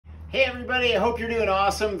Hey everybody, I hope you're doing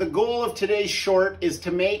awesome. The goal of today's short is to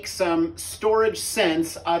make some storage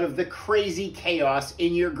sense out of the crazy chaos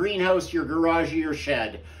in your greenhouse, your garage, or your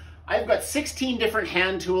shed. I've got 16 different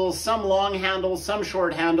hand tools, some long handle, some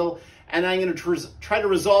short handle, and I'm going to try to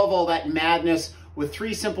resolve all that madness with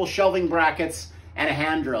 3 simple shelving brackets and a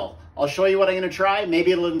hand drill. I'll show you what I'm going to try.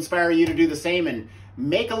 Maybe it'll inspire you to do the same and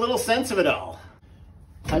make a little sense of it all.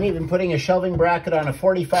 I'm even putting a shelving bracket on a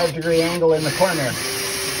 45-degree angle in the corner.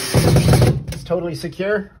 It's totally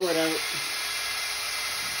secure.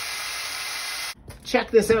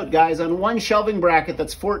 Check this out, guys. On one shelving bracket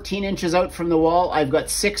that's 14 inches out from the wall, I've got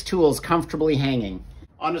 6 tools comfortably hanging.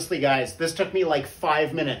 Honestly, guys, this took me like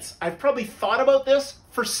 5 minutes. I've probably thought about this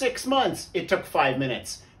for 6 months. It took 5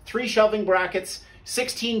 minutes. 3 shelving brackets,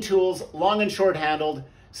 16 tools, long and short handled,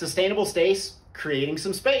 sustainable Stace, creating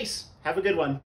some space. Have a good one.